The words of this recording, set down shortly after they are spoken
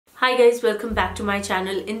Hi guys, welcome back to my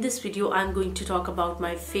channel. In this video I'm going to talk about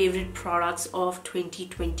my favorite products of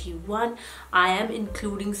 2021. I am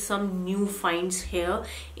including some new finds here.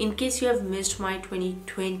 In case you have missed my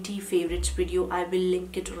 2020 favorites video, I will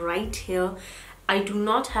link it right here. I do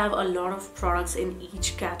not have a lot of products in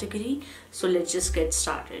each category, so let's just get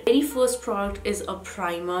started. Very first product is a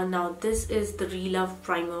primer. Now this is the Relove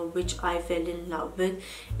primer, which I fell in love with.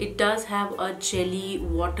 It does have a jelly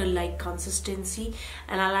water-like consistency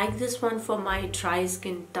and I like this one for my dry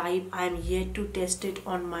skin type. I am yet to test it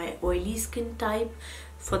on my oily skin type.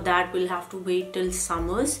 For that we'll have to wait till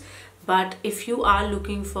summers. But if you are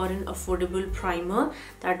looking for an affordable primer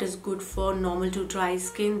that is good for normal to dry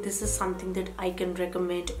skin, this is something that I can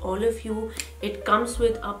recommend all of you. It comes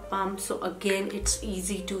with a pump, so again it's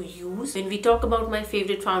easy to use. When we talk about my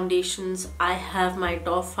favorite foundations, I have my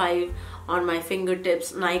top 5 on my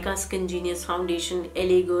fingertips. Nykaa Skin Genius foundation,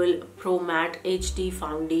 LA Girl Pro Matte HD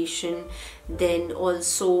foundation, then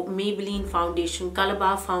also Maybelline foundation,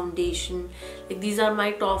 Calabar foundation. These are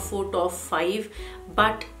my top 4, top 5.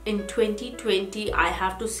 But in 2020 I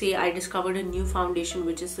have to say I discovered a new foundation,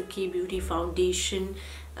 which is the K Beauty foundation.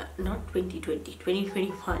 Not 2020,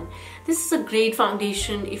 2021. This is a great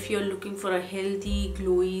foundation if you're looking for a healthy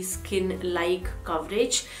glowy skin like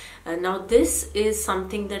coverage. Now this is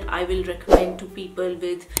something that I will recommend to people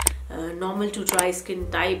with normal to dry skin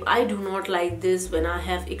type. I do not like this when I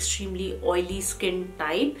have extremely oily skin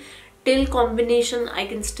type. Till combination I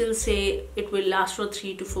can still say it will last for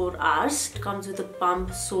 3 to 4 hours. It comes with a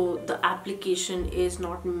pump, so the application is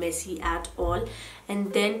not messy at all.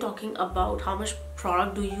 And then talking about how much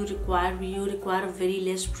product do you require, you require a very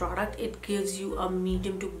less product. It gives you a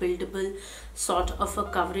medium to buildable sort of a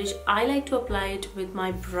coverage. I like to apply it with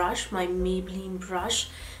my brush, my Maybelline brush,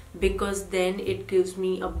 because then it gives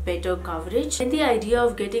me a better coverage, and the idea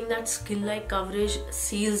of getting that skin-like coverage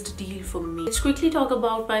seals the deal for me. Let's quickly talk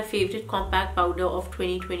about my favorite compact powder of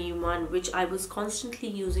 2021, which I was constantly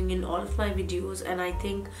using in all of my videos, and I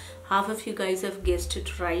think half of you guys have guessed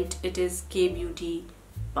it right. It is K Beauty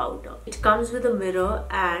powder. It comes with a mirror,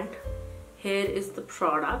 and here is the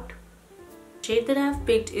product. The shade that I have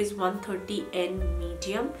picked is 130N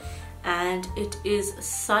medium, and it is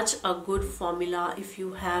such a good formula if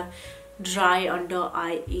you have dry under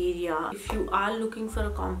eye area. If you are looking for a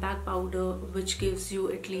compact powder which gives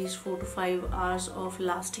you at least 4 to 5 hours of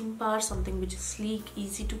lasting power, something which is sleek,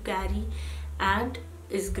 easy to carry and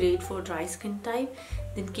is great for dry skin type,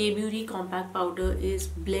 then K Beauty compact powder is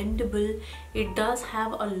blendable. It does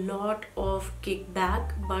have a lot of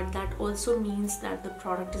kickback, but that also means that the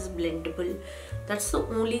product is blendable. That's the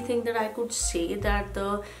only thing that I could say, that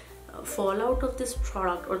the fallout of this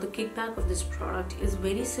product or the kickback of this product is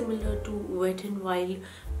very similar to Wet n Wild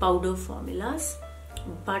powder formulas,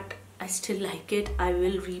 but I still like it. I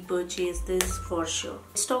will repurchase this for sure.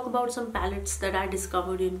 Let's talk about some palettes that I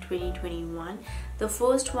discovered in 2021. The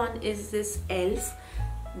first one is this e.l.f.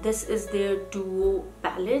 This is their Duo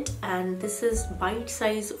palette, and this is Bite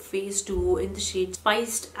Size Face Duo in the shade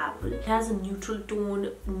Spiced Apple. It has a neutral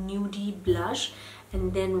tone nudie blush,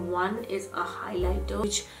 and then one is a highlighter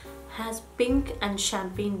which has pink and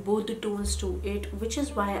champagne, both the tones to it, which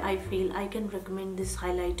is why I feel I can recommend this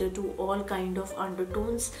highlighter to all kind of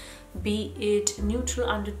undertones, be it neutral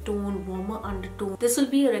undertone, warmer undertone. This will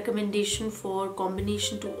be a recommendation for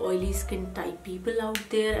combination to oily skin type people out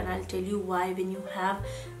there, and I'll tell you why. When you have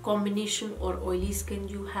combination or oily skin,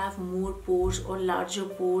 you have more pores or larger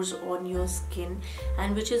pores on your skin,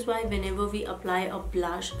 and which is why whenever we apply a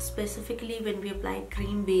blush, specifically when we apply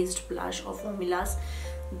cream based blush or formulas,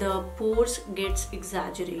 the pores gets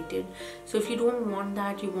exaggerated. So if you don't want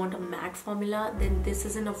that, you want a matte formula, then this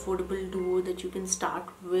is an affordable duo that you can start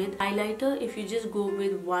with. Highlighter, if you just go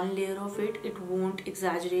with one layer of it, it won't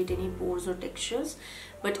exaggerate any pores or textures.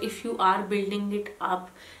 But if you are building it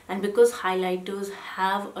up, and because highlighters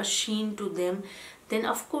have a sheen to them, then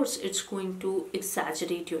of course it's going to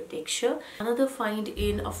exaggerate your texture. Another find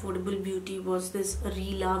in affordable beauty was this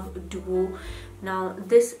Relove Duo. Now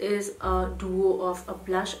this is a duo of a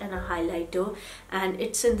blush and a highlighter, and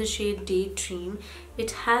it's in the shade Daydream.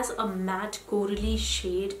 It has a matte corally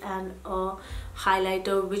shade and a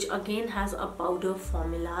highlighter which again has a powder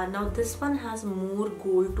formula. Now this one has more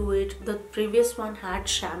gold to it. The previous one had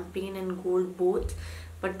champagne and gold both,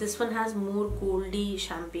 but this one has more goldy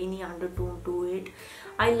champagne undertone to it.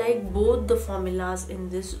 I like both the formulas in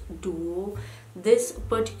this duo. This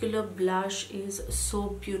particular blush is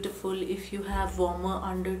so beautiful. If you have warmer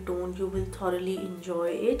undertone, you will thoroughly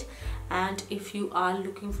enjoy it. And if you are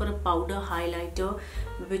looking for a powder highlighter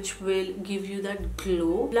which will give you that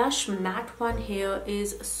glow, blush matte one here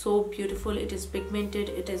is so beautiful. It is pigmented,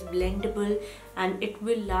 it is blendable, and it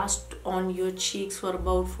will last on your cheeks for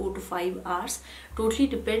about 4 to 5 hours. Totally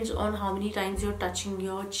depends on how many times you're touching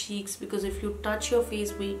your cheeks, because if you touch your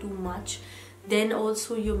face way too much, then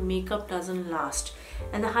also your makeup doesn't last.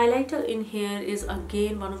 And the highlighter in here is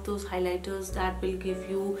again one of those highlighters that will give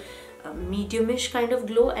you a mediumish kind of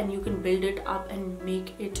glow, and you can build it up and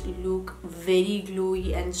make it look very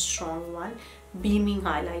glowy and strong one. Beaming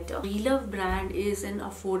highlighter. Relove brand is an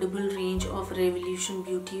affordable range of Revolution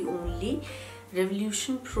Beauty only.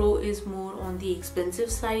 Revolution Pro is more on the expensive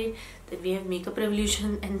side. Then we have Makeup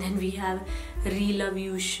Revolution, and then we have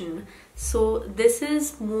Relovution. So this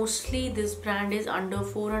is mostly, this brand is under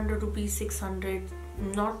 400 rupees, 600,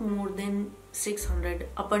 not more than 600.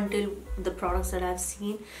 Up until the products that I've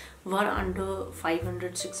seen were under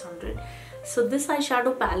 500, 600. So this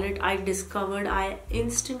eyeshadow palette I discovered, I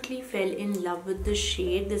instantly fell in love with the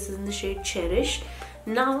shade. This is in the shade Cherish.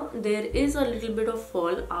 Now there is a little bit of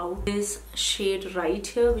fallout. This shade right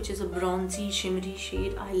here, which is a bronzy shimmery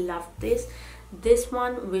shade, I love this. This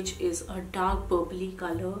one, which is a dark purpley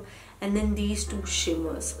color, and then these two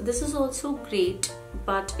shimmers. This is also great,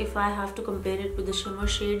 but if I have to compare it with the shimmer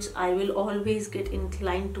shades, I will always get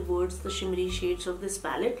inclined towards the shimmery shades of this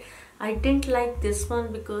palette. I didn't like this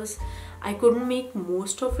one because I couldn't make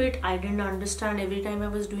most of it. I didn't understand. Every time I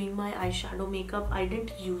was doing my eyeshadow makeup, I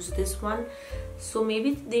didn't use this one. So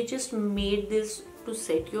maybe they just made this to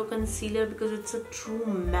set your concealer, because it's a true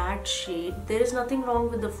matte shade. There is nothing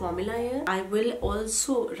wrong with the formula here. I will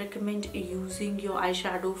also recommend using your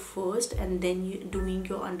eyeshadow first and then doing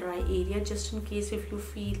your under eye area, just in case if you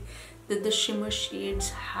feel that the shimmer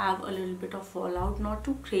shades have a little bit of fallout. Not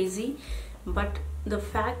too crazy, but the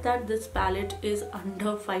fact that this palette is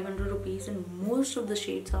under 500 rupees and most of the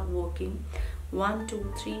shades are working, 1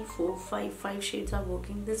 2 3 4 5 shades are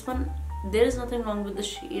working. This one, there is nothing wrong with the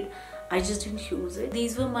shade, I just didn't use it.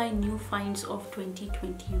 These were my new finds of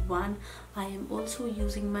 2021. I am also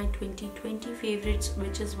using my 2020 favorites,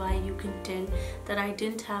 which is why you can tell that I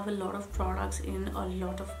didn't have a lot of products in a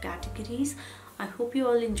lot of categories. I hope you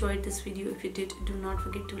all enjoyed this video. If you did, do not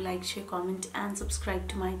forget to like, share, comment and subscribe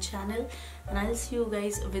to my channel, and I'll see you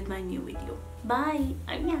guys with my new video. Bye.